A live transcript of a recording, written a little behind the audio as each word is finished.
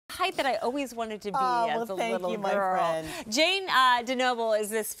height that I always wanted to be as a thank little you, girl. my friend. Jane DeNoble is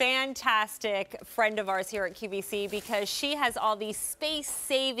this fantastic friend of ours here at QVC because she has all these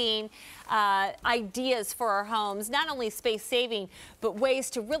space-saving ideas for our homes. Not only space-saving, but ways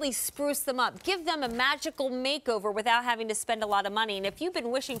to really spruce them up. Give them a magical makeover without having to spend a lot of money. And if you've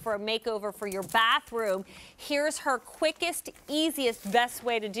been wishing for a makeover for your bathroom, here's her quickest, easiest, best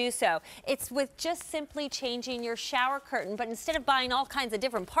way to do so. It's with just simply changing your shower curtain. But instead of buying all kinds of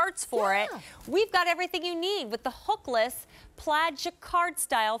different parts for it, we've got everything you need with the Hookless Plaid Jacquard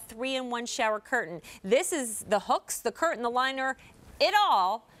style 3-in-1 shower curtain. This is the hooks, the curtain, the liner, it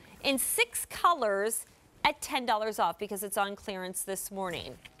all in 6 colors at $10 off because it's on clearance this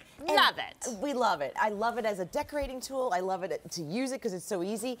morning. Love it. We love it. I love it as a decorating tool. I love it to use it because it's so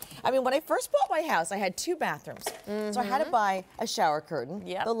easy. I mean, when I first bought my house, I had 2 bathrooms. So I had to buy a shower curtain,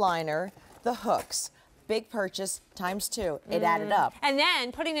 the liner, the hooks. Big purchase times 2. It added up. And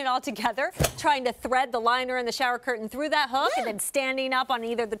then putting it all together, trying to thread the liner and the shower curtain through that hook, and then standing up on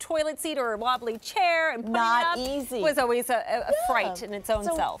either the toilet seat or a wobbly chair and putting Not it up easy. was always a fright in its own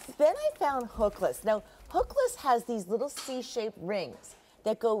self. Then I found Hookless. Now, Hookless has these little C-shaped rings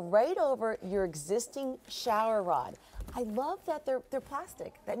that go right over your existing shower rod. I love that they're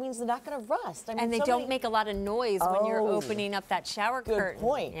plastic. That means they're not going to rust. I mean, and they don't make a lot of noise when you're opening up that shower curtain. Good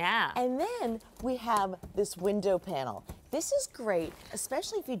point. Yeah. And then we have this window panel. This is great,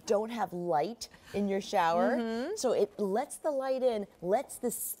 especially if you don't have light in your shower. So it lets the light in, lets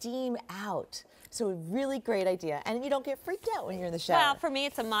the steam out. So a really great idea. And you don't get freaked out when you're in the shower. Well, for me,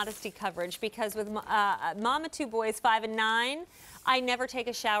 it's a modesty coverage because with mom of 2 boys, 5 and 9, I never take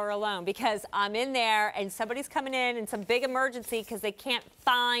a shower alone because I'm in there and somebody's coming in some big emergency because they can't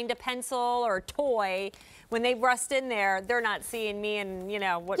find a pencil or a toy. When they rust in there, they're not seeing me and, you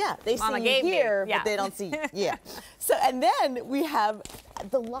know, what they Mama see gave you here, me. but they don't see you. So, and then we have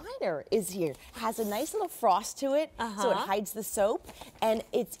the liner is here. Has a nice little frost to it, so it hides the soap, and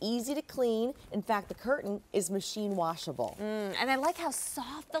it's easy to clean. In fact, the curtain is machine washable. And I like how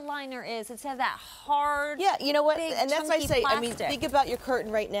soft the liner is instead of that hard, you know what? big, And that's why I say, plastic. I mean, think about your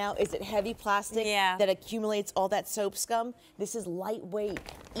curtain right now. Is it heavy plastic that accumulates all that soap scum? This is lightweight,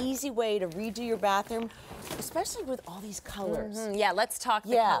 easy way to redo your bathroom, especially with all these colors. Yeah, let's talk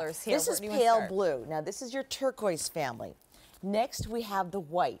the colors here. This is pale blue. Now, this is your turquoise family. Next, we have the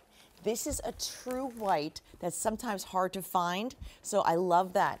white. This is a true white that's sometimes hard to find, so I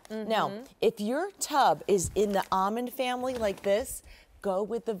love that. Now, if your tub is in the almond family like this, go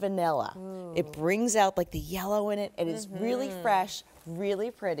with the vanilla. It brings out like the yellow in it. It is really fresh, really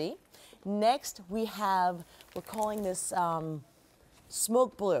pretty. Next, we have, we're calling this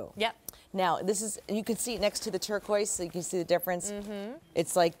smoke blue. Now, this is, you can see it next to the turquoise, so you can see the difference.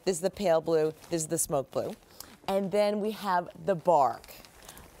 It's like, this is the pale blue, this is the smoke blue. And then we have the bark.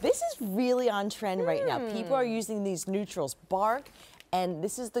 This is really on trend right now. People are using these neutrals, bark, and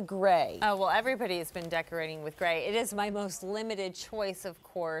this is the gray. Oh, well, everybody has been decorating with gray. It is my most limited choice, of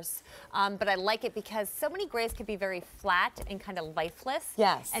course, but I like it because so many grays can be very flat and kind of lifeless.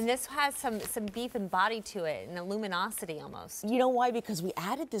 And this has some beef and body to it, and a luminosity almost. You know why? Because we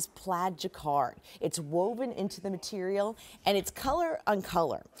added this plaid jacquard. It's woven into the material, and it's color on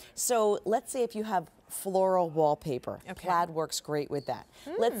color. So let's say if you have floral wallpaper. Plaid works great with that.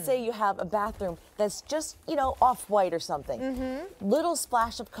 Let's say you have a bathroom that's just, you know, off-white or something. Little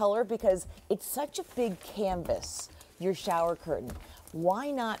splash of color because it's such a big canvas, your shower curtain. Why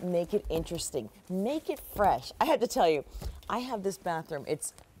not make it interesting? Make it fresh. I have to tell you, I have this bathroom.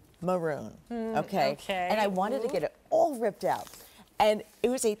 It's maroon, okay? And I wanted to get it all ripped out. And it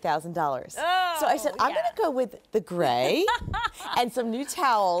was $8,000. So I said, I'm going to go with the gray and some new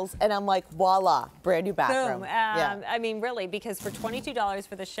towels. And I'm like, voila, brand new bathroom. Boom. I mean, really, because for $22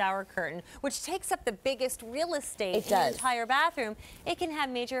 for the shower curtain, which takes up the biggest real estate in the entire bathroom, it can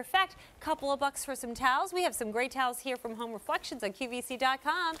have major effect. Couple of bucks for some towels. We have some great towels here from Home Reflections on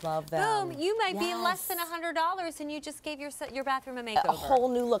QVC.com. Love them. Boom. You might be less than $100 and you just gave your bathroom a makeover. A whole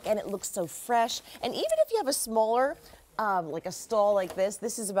new look. And it looks so fresh. And even if you have a smaller, like a stall like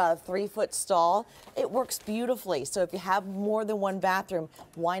this is about a 3-foot stall. It works beautifully. So if you have more than one bathroom,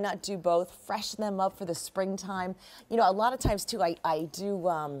 why not do both? Freshen them up for the springtime. You know, a lot of times too, I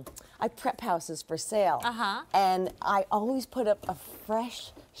prep houses for sale. And I always put up a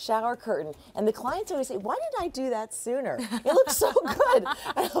fresh shower curtain. And the clients always say, why didn't I do that sooner? It looks so good.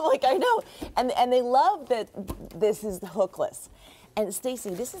 And I'm like, I know. And they love that this is the hookless. And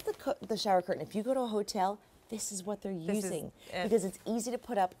Stacy, this is the shower curtain. If you go to a hotel, this is what they're using because it's easy to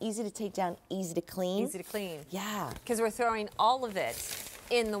put up, easy to take down, easy to clean. Easy to clean. Yeah. Because we're throwing all of it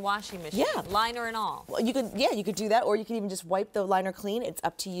in the washing machine. Yeah. Liner and all. Well, you could do that, or you could even just wipe the liner clean. It's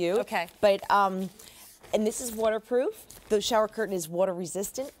up to you. Okay. But and this is waterproof. The shower curtain is water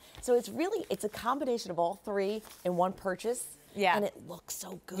resistant. So it's a combination of all three in one purchase. Yeah. And it looks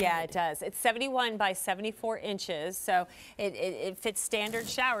so good. Yeah, it does. It's 71 by 74 inches, so it fits standard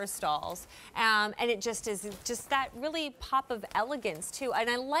shower stalls. And it just is that really pop of elegance, too. And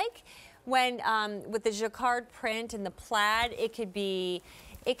I like when, with the jacquard print and the plaid, it could be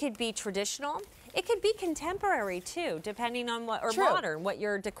traditional. It could be contemporary, too, depending on modern, what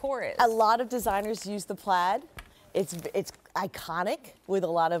your decor is. A lot of designers use the plaid. It's iconic with a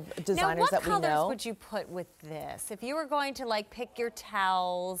lot of designers that we know. Now, what colors would you put with this? If you were going to like pick your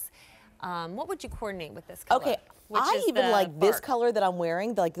towels, what would you coordinate with this color? Okay, I even like this color that I'm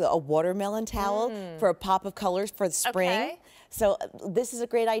wearing, like a watermelon towel for a pop of colors for the spring. Okay. So this is a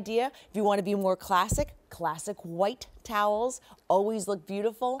great idea. If you want to be more classic white towels always look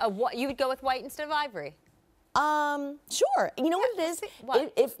beautiful. You would go with white instead of ivory? Sure. You know what it is?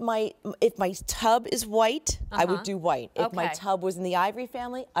 What? If my tub is white, I would do white. If my Okay. tub was in the ivory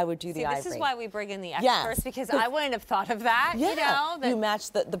family, I would do the ivory. This is why we bring in the Yes. experts, because I wouldn't have thought of that. Yeah. You know, you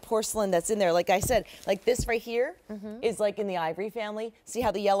match the porcelain that's in there. Like I said, like this right here is like in the ivory family. See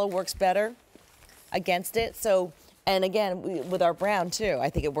how the yellow works better against it? So, and again, with our brown too,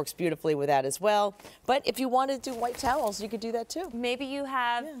 I think it works beautifully with that as well. But if you wanted to do white towels, you could do that too. Maybe you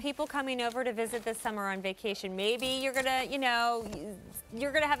have people coming over to visit this summer on vacation. Maybe you're gonna,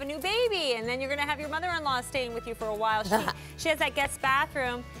 you're gonna have a new baby, and then you're gonna have your mother-in-law staying with you for a while. She has that guest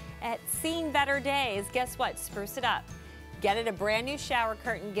bathroom at Seen Better Days. Guess what? Spruce it up. Get it a brand new shower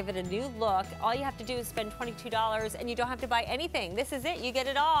curtain, give it a new look. All you have to do is spend $22, and you don't have to buy anything. This is it. You get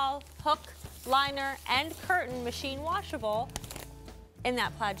it all. Hook, liner, and curtain, machine washable, in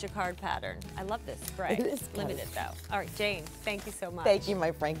that plaid jacquard pattern. I love this spray. It is Limited though. All right, Jane, thank you so much. Thank you,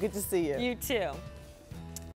 my friend. Good to see you. You too.